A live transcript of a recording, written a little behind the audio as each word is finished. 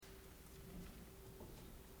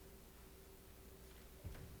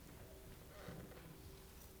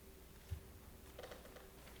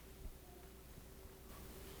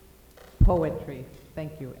poetry.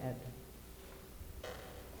 Thank you, Ed.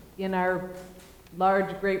 In our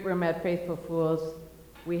large great room at Faithful Fools,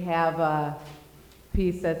 we have a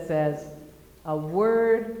piece that says, "A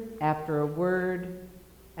word after a word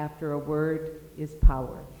after a word is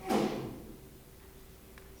power.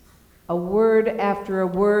 A word after a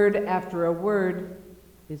word after a word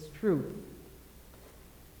is truth.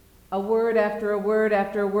 A word after a word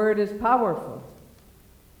after a word is powerful.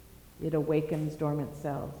 It awakens dormant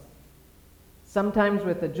cells, sometimes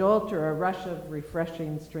with a jolt or a rush of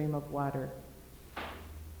refreshing stream of water."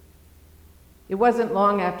 It wasn't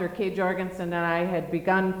long after Kay Jorgensen and I had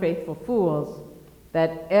begun Faithful Fools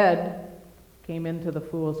that Ed came into the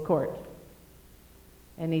Fool's Court.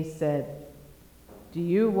 And he said, "Do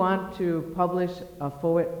you want to publish a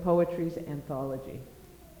poetry's anthology?"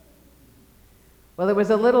 Well, it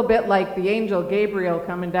was a little bit like the angel Gabriel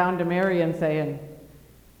coming down to Mary and saying,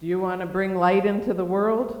 "Do you want to bring light into the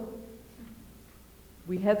world?"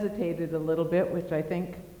 We hesitated a little bit, which I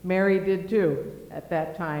think Mary did too at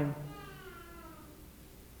that time.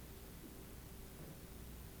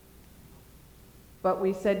 But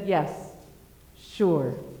we said, yes,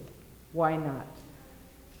 sure, why not?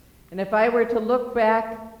 And if I were to look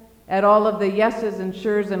back at all of the yeses and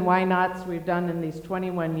sures and why nots we've done in these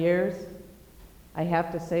 21 years, I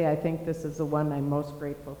have to say I think this is the one I'm most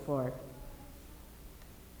grateful for.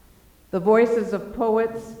 The voices of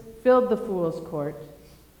poets filled the Fool's Court,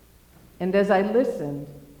 and as I listened,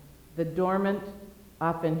 the dormant,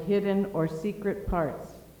 often hidden or secret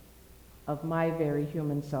parts of my very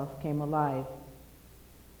human self came alive,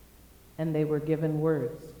 and they were given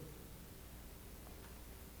words.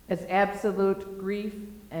 As absolute grief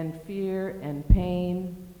and fear and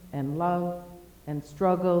pain and love and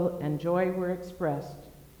struggle and joy were expressed,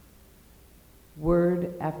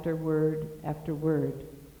 word after word after word,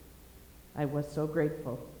 I was so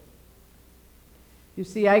grateful. You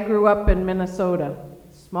see, I grew up in Minnesota,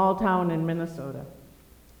 small town in Minnesota.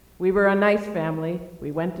 We were a nice family.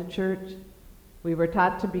 We went to church. We were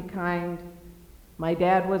taught to be kind. My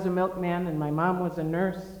dad was a milkman and my mom was a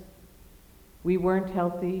nurse. We weren't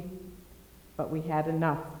healthy, but we had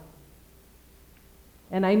enough.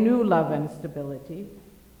 And I knew love and stability.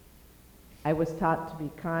 I was taught to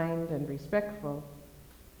be kind and respectful,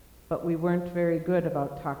 but we weren't very good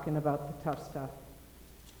about talking about the tough stuff.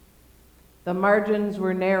 The margins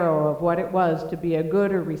were narrow of what it was to be a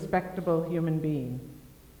good or respectable human being.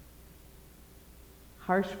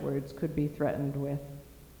 Harsh words could be threatened with,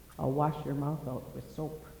 "I'll wash your mouth out with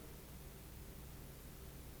soap."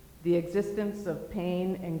 The existence of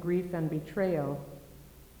pain and grief and betrayal,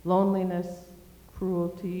 loneliness,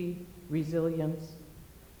 cruelty, resilience,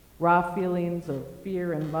 raw feelings of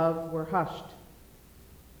fear and love were hushed.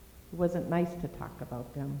 It wasn't nice to talk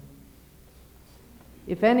about them.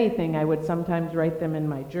 If anything, I would sometimes write them in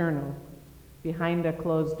my journal, behind a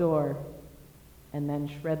closed door, and then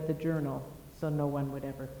shred the journal so no one would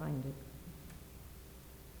ever find it.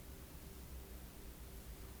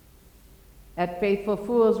 At Faithful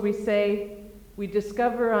Fools, we say, we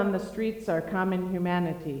discover on the streets our common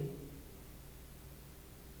humanity.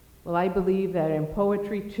 Well, I believe that in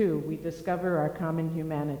poetry, too, we discover our common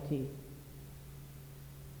humanity.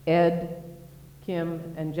 Ed,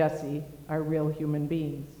 Kim, and Jesse are real human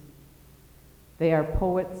beings. They are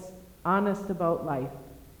poets, honest about life.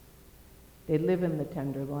 They live in the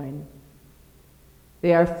Tenderloin.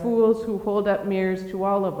 They are fools who hold up mirrors to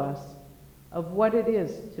all of us of what it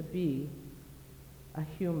is to be a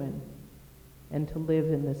human and to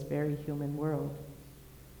live in this very human world.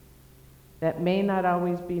 That may not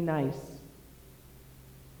always be nice,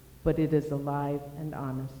 but it is alive and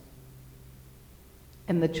honest.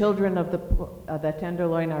 And the children of the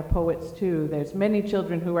Tenderloin are poets too. There's many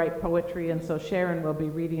children who write poetry, and so Sharon will be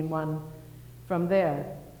reading one from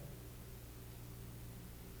there.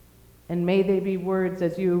 And may they be words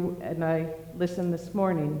as you and I listen this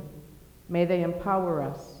morning. May they empower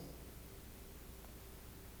us.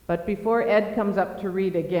 But before Ed comes up to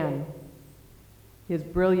read again his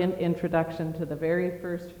brilliant introduction to the very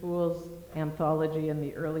first Fools anthology in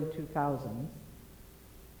the early 2000s,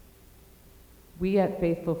 we at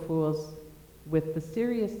Faithful Fools, with the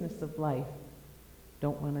seriousness of life,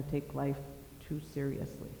 don't want to take life too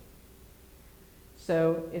seriously.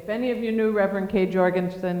 So if any of you knew Reverend Kay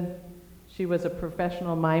Jorgensen, she was a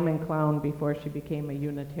professional mime and clown before she became a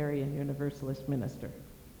Unitarian Universalist minister.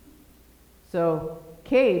 So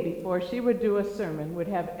Kay, before she would do a sermon, would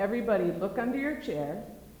have everybody look under your chair.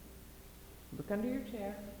 Look under your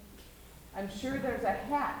chair. I'm sure there's a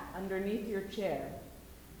hat underneath your chair.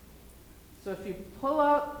 So if you pull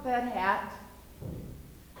out that hat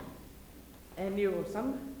And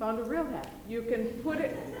some found a real hat. You can put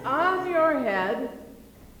it on your head.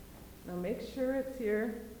 Now make sure it's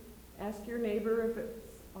here. Ask your neighbor if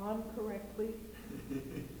it's on correctly.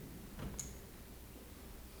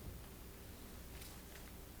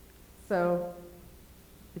 So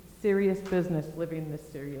it's serious business living this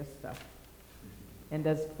serious stuff. And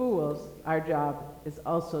as fools, our job is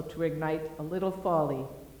also to ignite a little folly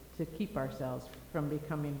to keep ourselves from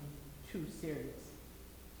becoming too serious.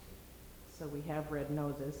 So we have red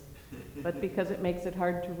noses, but because it makes it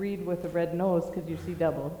hard to read with a red nose because you see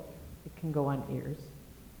double, it can go on ears.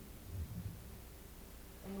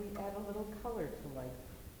 And we add a little color to life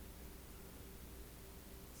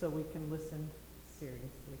so we can listen seriously.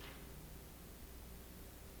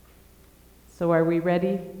 So are we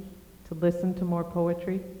ready to listen to more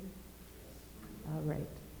poetry? All right,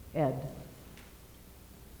 Ed.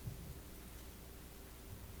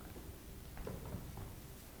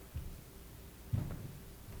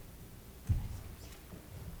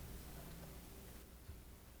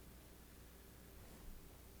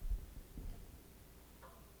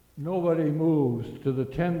 Nobody moves to the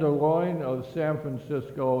tenderloin of San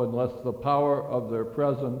Francisco unless the power of their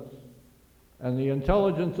presence and the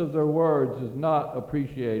intelligence of their words is not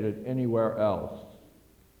appreciated anywhere else.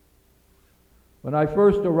 When I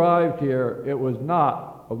first arrived here, it was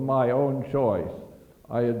not of my own choice.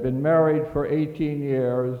 I had been married for 18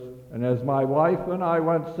 years, and as my wife and I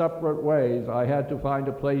went separate ways, I had to find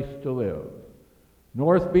a place to live.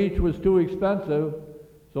 North Beach was too expensive,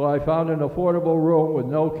 so I found an affordable room with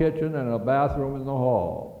no kitchen and a bathroom in the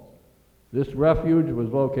hall. This refuge was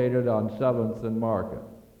located on 7th and Market.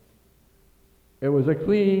 It was a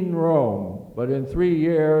clean room, but in 3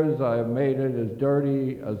 years I have made it as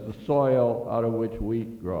dirty as the soil out of which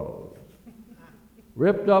wheat grows.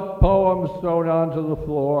 Ripped up poems thrown onto the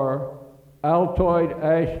floor, Altoid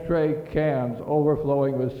ashtray cans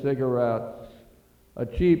overflowing with cigarettes, a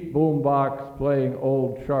cheap boombox playing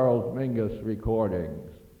old Charles Mingus recordings,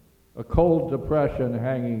 a cold depression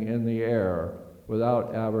hanging in the air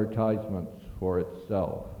without advertisements for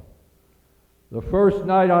itself. The first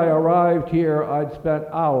night I arrived here, I'd spent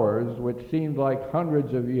hours, which seemed like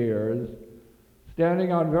hundreds of years,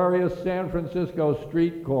 standing on various San Francisco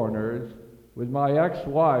street corners with my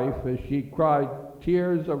ex-wife as she cried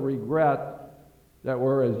tears of regret that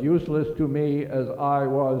were as useless to me as I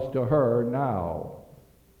was to her now.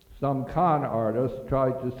 Some con artist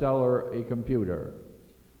tried to sell her a computer.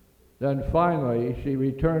 Then finally, she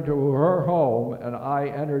returned to her home, and I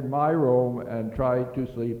entered my room and tried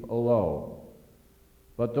to sleep alone.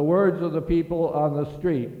 But the words of the people on the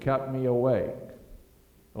street kept me awake.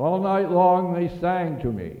 All night long they sang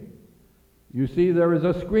to me. You see, there is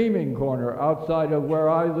a screaming corner outside of where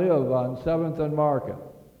I live on 7th and Market.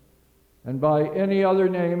 And by any other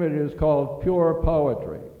name it is called pure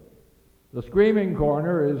poetry. The screaming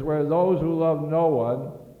corner is where those who love no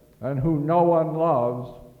one and who no one loves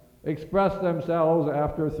express themselves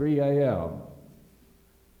after 3 a.m.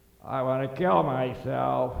 I want to kill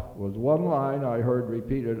myself was one line I heard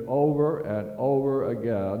repeated over and over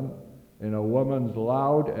again in a woman's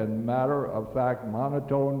loud and matter-of-fact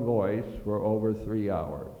monotone voice for over 3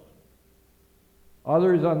 hours.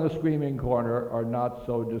 Others on the screaming corner are not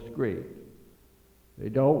so discreet. They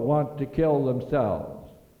don't want to kill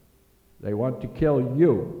themselves. They want to kill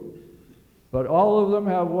you. But all of them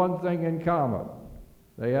have one thing in common.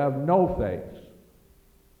 They have no face.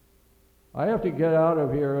 I have to get out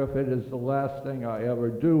of here if it is the last thing I ever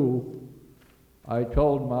do, I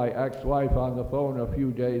told my ex-wife on the phone a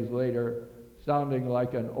few days later, sounding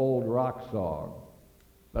like an old rock song.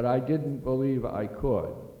 But I didn't believe I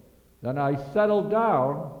could. Then I settled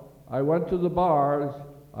down. I went to the bars.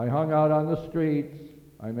 I hung out on the streets.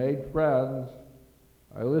 I made friends.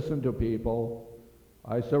 I listened to people.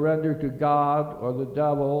 I surrendered to God or the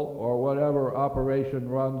devil or whatever operation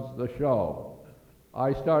runs the show.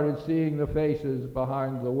 I started seeing the faces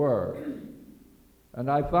behind the words. And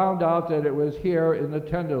I found out that it was here in the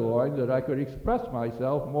Tenderloin that I could express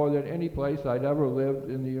myself more than any place I'd ever lived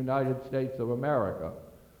in the United States of America.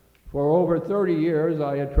 For over 30 years,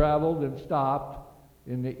 I had traveled and stopped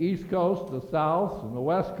in the East Coast, the South, and the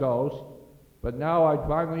West Coast, but now I'd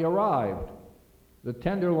finally arrived. The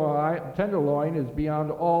Tenderloin is beyond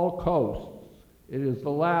all coasts. It is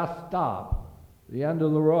the last stop, the end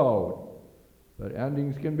of the road. But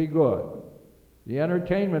endings can be good. The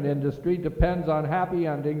entertainment industry depends on happy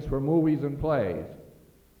endings for movies and plays.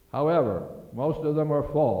 However, most of them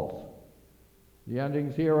are false. The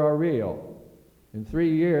endings here are real. In 3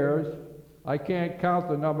 years, I can't count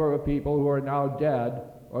the number of people who are now dead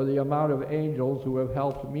or the amount of angels who have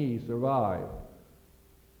helped me survive.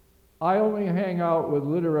 I only hang out with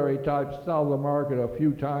literary types south of the market a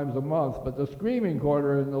few times a month, but the Screaming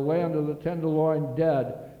Corner in the land of the Tenderloin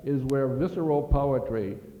Dead is where visceral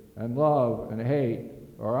poetry and love and hate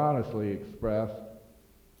are honestly expressed.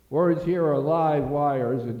 Words here are live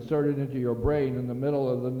wires inserted into your brain in the middle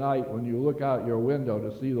of the night when you look out your window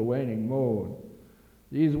to see the waning moon.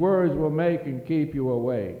 These words will make and keep you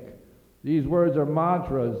awake. These words are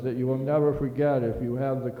mantras that you will never forget if you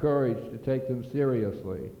have the courage to take them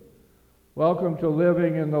seriously. Welcome to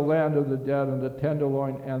living in the land of the dead and the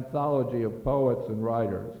Tenderloin anthology of poets and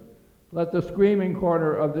writers. Let the Screaming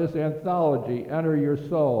Corner of this anthology enter your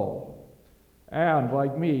soul. And,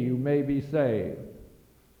 like me, you may be saved.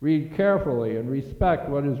 Read carefully and respect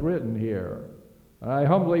what is written here. And I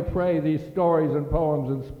humbly pray these stories and poems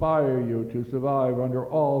inspire you to survive under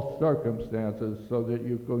all circumstances so that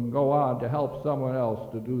you can go on to help someone else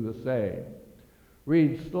to do the same.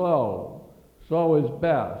 Read slow. Slow is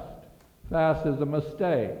best. Fast is a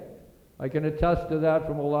mistake. I can attest to that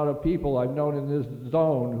from a lot of people I've known in this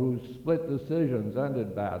zone whose split decisions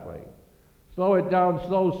ended badly. Slow it down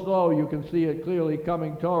so slow you can see it clearly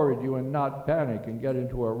coming toward you and not panic and get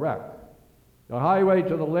into a wreck. The highway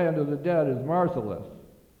to the land of the dead is merciless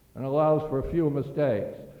and allows for few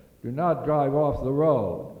mistakes. Do not drive off the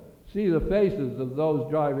road. See the faces of those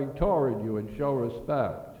driving toward you and show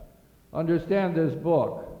respect. Understand this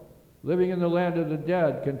book. Living in the Land of the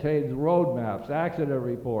Dead contains road maps, accident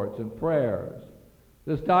reports, and prayers.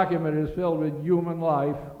 This document is filled with human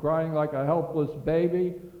life, crying like a helpless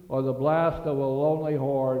baby, or the blast of a lonely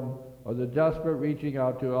horn, or the desperate reaching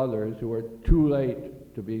out to others who are too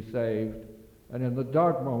late to be saved. And in the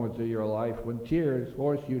dark moments of your life, when tears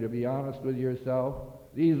force you to be honest with yourself,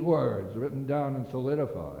 these words, written down and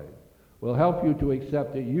solidified, will help you to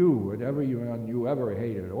accept that you and everyone you ever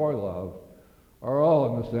hated or loved are all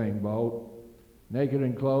in the same boat, naked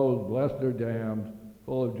and clothed, blessed or damned,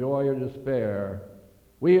 full of joy or despair.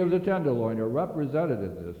 We of the Tenderloin are represented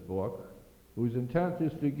in this book, whose intent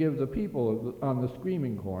is to give the people on the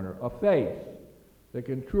Screaming Corner a face that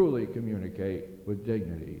can truly communicate with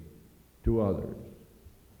dignity to others.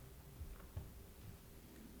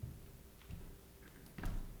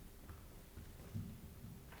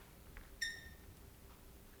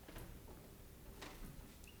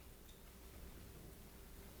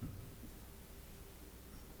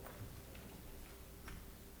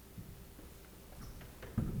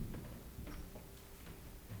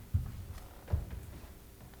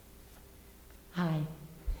 Hi,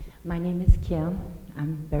 my name is Kim.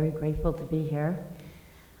 I'm very grateful to be here.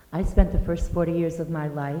 I spent the first 40 years of my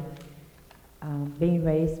life being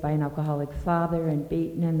raised by an alcoholic father and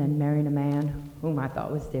beaten and then marrying a man whom I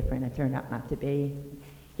thought was different. It turned out not to be.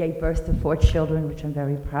 Gave birth to 4 children, which I'm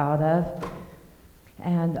very proud of.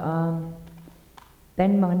 And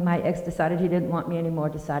then when my ex decided he didn't want me anymore,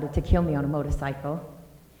 decided to kill me on a motorcycle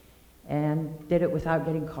and did it without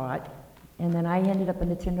getting caught. And then I ended up in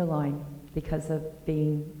the Tenderloin because of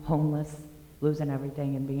being homeless, losing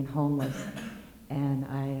everything and being homeless, and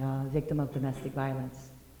I victim of domestic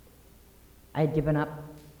violence. I had given up.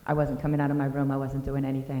 I wasn't coming out of my room. I wasn't doing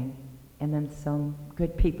anything. And then some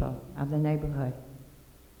good people of the neighborhood,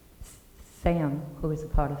 Sam, who is a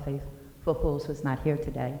part of Faithful Fools, who's not here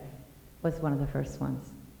today, was one of the first ones.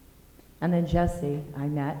 And then Jesse, I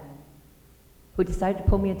met, who decided to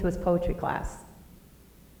pull me into his poetry class,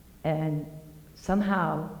 and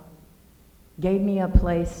somehow gave me a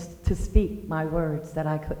place to speak my words that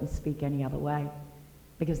I couldn't speak any other way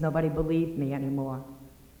because nobody believed me anymore.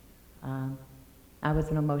 I was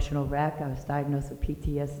an emotional wreck. I was diagnosed with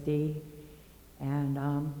PTSD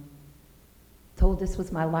and told this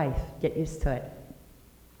was my life. Get used to it.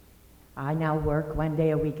 I now work 1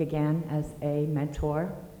 day a week again as a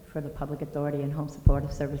mentor for the Public Authority and Home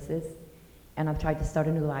Supportive Services, and I've tried to start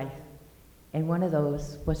a new life. And one of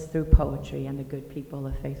those was through poetry and the good people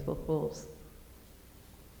of Faithful Fools.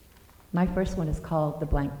 My first one is called The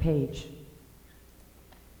Blank Page.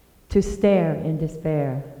 To stare in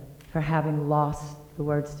despair for having lost the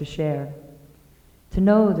words to share. To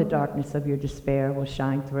know the darkness of your despair will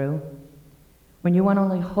shine through. When you want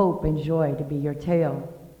only hope and joy to be your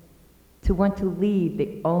tale. To want to leave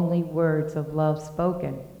the only words of love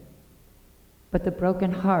spoken. But the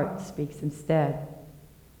broken heart speaks instead.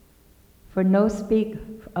 For no speak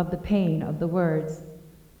of the pain of the words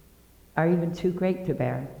are even too great to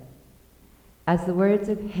bear. As the words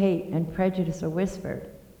of hate and prejudice are whispered,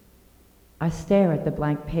 I stare at the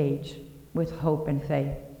blank page with hope and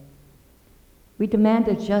faith. We demand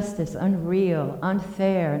a justice unreal,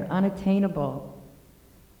 unfair, and unattainable,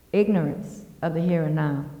 ignorance of the here and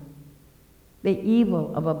now, the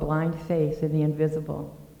evil of a blind faith in the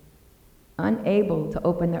invisible, unable to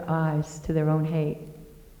open their eyes to their own hate.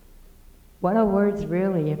 What are words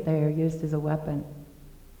really if they are used as a weapon?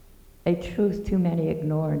 A truth too many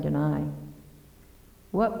ignore and deny.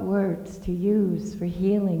 What words to use for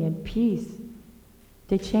healing and peace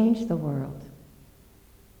to change the world?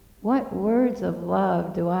 What words of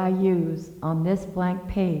love do I use on this blank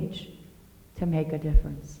page to make a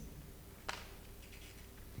difference?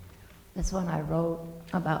 This one I wrote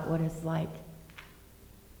about what it's like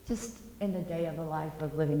just in the day of the life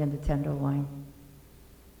of living in the Tenderloin.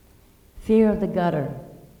 Fear of the gutter.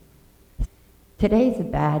 Today's a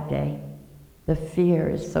bad day. The fear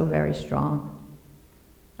is so very strong.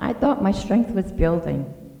 I thought my strength was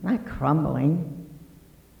building, not crumbling.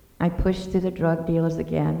 I pushed through the drug dealers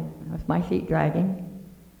again with my feet dragging.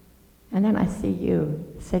 And then I see you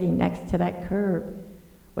sitting next to that curb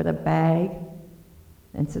with a bag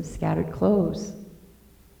and some scattered clothes.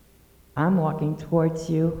 I'm walking towards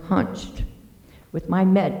you, hunched, with my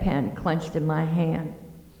med pen clenched in my hand,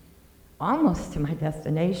 almost to my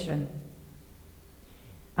destination.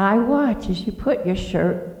 I watch as you put your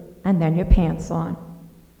shirt and then your pants on.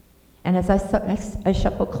 And as I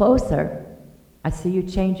shuffle closer, I see you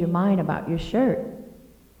change your mind about your shirt.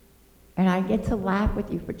 And I get to laugh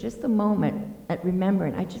with you for just a moment at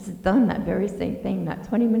remembering I just done that very same thing not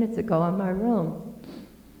 20 minutes ago in my room.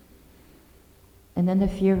 And then the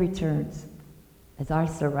fear returns as our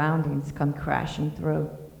surroundings come crashing through.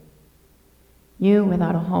 You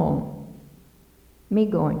without a home, me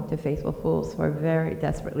going to Faithful Fools for a very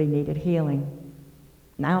desperately needed healing.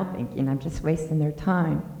 Now thinking I'm just wasting their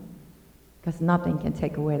time because nothing can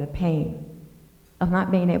take away the pain of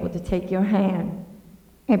not being able to take your hand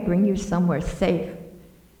and bring you somewhere safe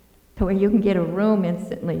to where you can get a room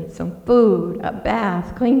instantly, some food, a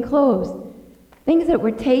bath, clean clothes, things that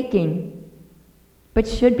we're taking but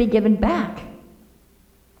should be given back.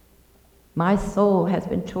 My soul has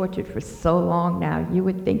been tortured for so long now, you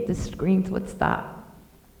would think the screams would stop.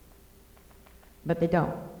 But they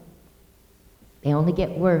don't. They only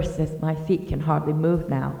get worse as my feet can hardly move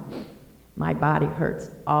now. My body hurts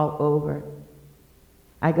all over.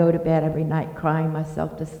 I go to bed every night crying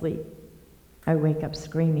myself to sleep. I wake up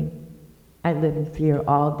screaming. I live in fear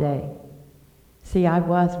all day. See, I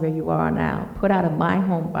was where you are now, put out of my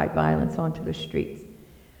home by violence onto the streets,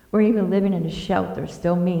 where even living in a shelter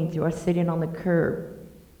still means you are sitting on the curb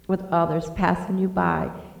with others passing you by,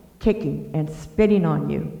 kicking and spitting on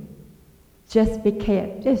you, just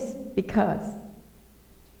because.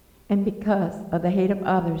 And because of the hate of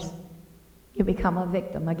others, you become a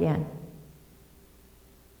victim again.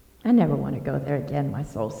 I never want to go there again, my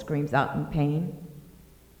soul screams out in pain.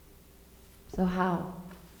 So how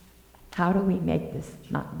do we make this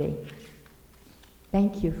not be?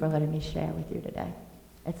 Thank you for letting me share with you today.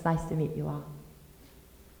 It's nice to meet you all.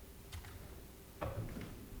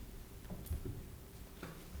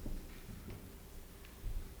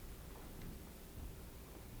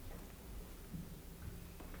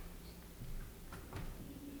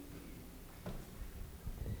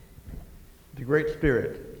 The Great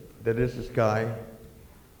Spirit that is the sky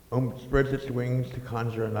spreads its wings to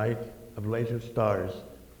conjure a night ablaze with stars,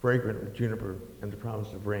 fragrant with juniper and the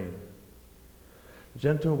promise of rain.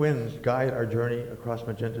 Gentle winds guide our journey across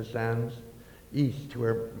magenta sands, east to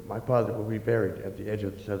where my father will be buried at the edge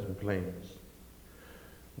of the southern plains.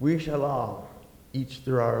 We shall all, each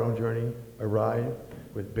through our own journey, arrive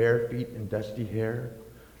with bare feet and dusty hair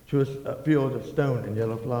to a field of stone and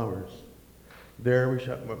yellow flowers. There we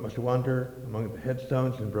must wander among the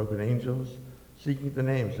headstones and broken angels, seeking the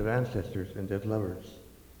names of ancestors and dead lovers.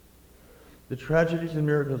 The tragedies and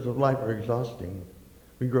miracles of life are exhausting.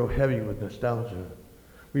 We grow heavy with nostalgia.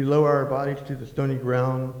 We lower our bodies to the stony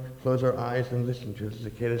ground, close our eyes, and listen to the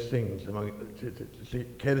cicadas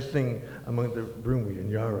sing among the broomweed and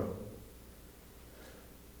yarrow.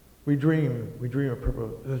 We dream of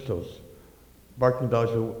purple thistles. Barking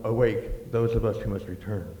dogs awake those of us who must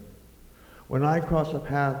return. When I cross a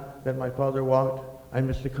path that my father walked, I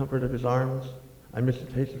miss the comfort of his arms. I miss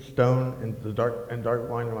the taste of stone and the dark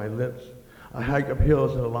wine on my lips. I hike up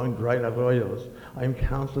hills and along dried arroyos. I am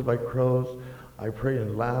counseled by crows. I pray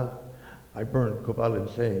and laugh. I burn copal and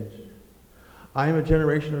sage. I am a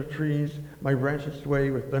generation of trees. My branches sway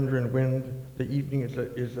with thunder and wind. The evening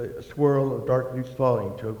is a swirl of dark leaves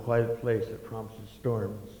falling to a quiet place that promises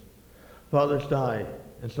storms. Fathers die,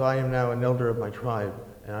 and so I am now an elder of my tribe,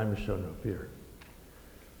 and I must show no fear.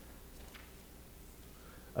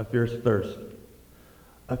 A fierce thirst.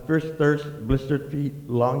 A fierce thirst, blistered feet,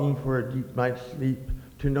 longing for a deep night's sleep.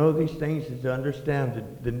 To know these things is to understand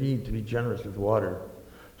the need to be generous with water.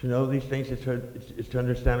 To know these things is to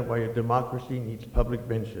understand why a democracy needs public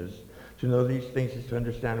benches. To know these things is to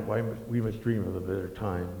understand why we must dream of a better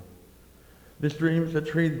time. This dream is a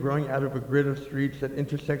tree growing out of a grid of streets that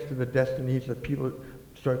intersects with the destinies of people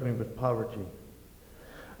struggling with poverty.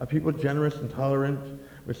 A people generous and tolerant,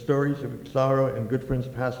 with stories of sorrow and good friends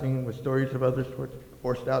passing, with stories of others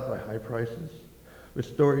forced out by high prices, with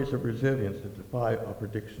stories of resilience that defy all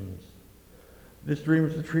predictions. This dream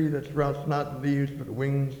is a tree that sprouts not leaves but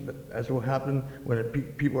wings, as will happen when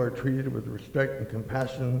people are treated with respect and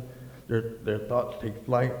compassion. Their thoughts take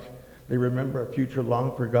flight. They remember a future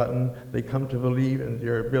long forgotten. They come to believe in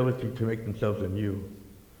their ability to make themselves anew.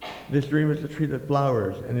 This dream is a tree that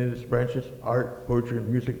flowers, and in its branches, art, poetry, and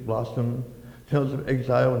music blossom. Tales of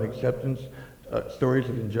exile and acceptance, stories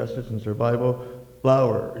of injustice and survival,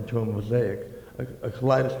 flower into a mosaic, a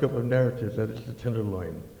kaleidoscope of narratives that is the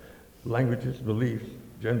tenderloin. Languages, beliefs,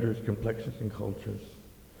 genders, complexions, and cultures.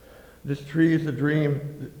 This tree is a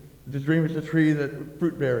dream. This dream is a tree that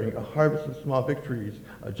fruit-bearing, a harvest of small victories,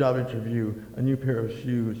 a job interview, a new pair of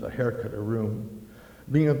shoes, a haircut, a room.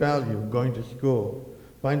 Being of value, going to school,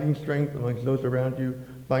 finding strength amongst those around you,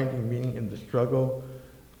 finding meaning in the struggle,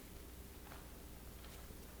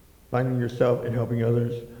 finding yourself and helping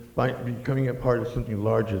others, becoming a part of something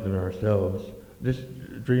larger than ourselves. This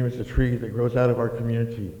dream is a tree that grows out of our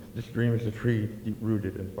community. This dream is a tree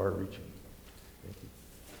deep-rooted and far-reaching. Thank you.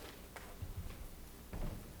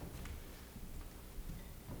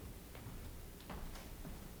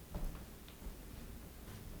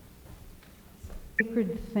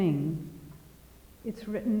 Sacred Thing. It's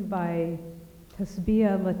written by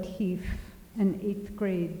Tasbih Latif, an 8th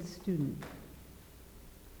grade student.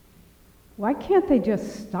 Why can't they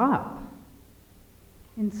just stop?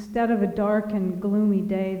 Instead of a dark and gloomy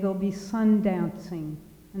day, there'll be sun dancing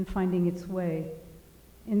and finding its way.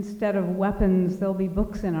 Instead of weapons, there'll be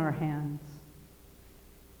books in our hands.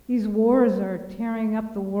 These wars are tearing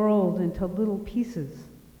up the world into little pieces.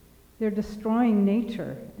 They're destroying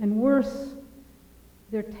nature, and worse,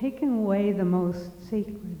 they're taking away the most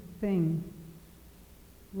sacred thing,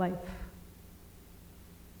 life.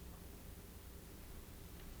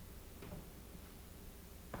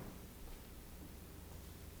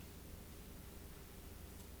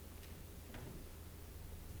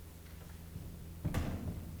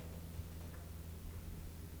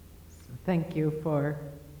 Thank you for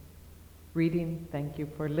reading. Thank you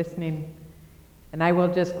for listening. And I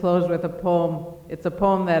will just close with a poem. It's a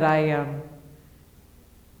poem that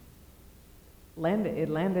it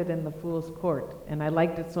landed in the Fool's Court, and I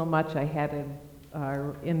liked it so much I had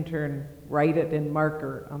our intern write it in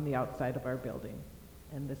marker on the outside of our building.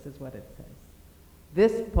 And this is what it says.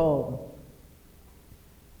 This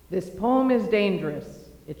poem is dangerous.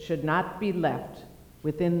 It should not be left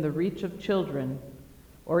within the reach of children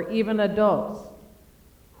or even adults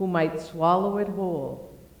who might swallow it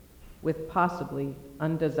whole with possibly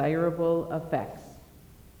undesirable effects.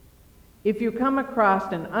 If you come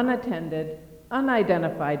across an unattended,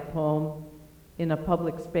 unidentified poem in a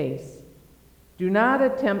public space, do not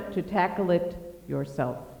attempt to tackle it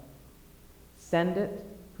yourself. Send it,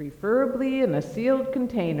 preferably in a sealed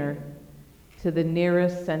container, to the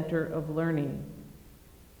nearest center of learning,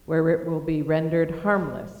 where it will be rendered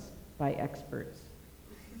harmless by experts.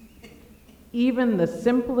 Even the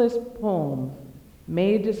simplest poem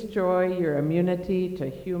may destroy your immunity to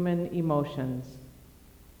human emotions.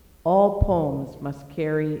 All poems must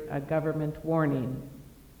carry a government warning.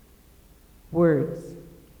 Words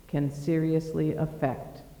can seriously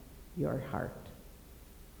affect your heart.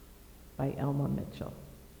 By Elma Mitchell.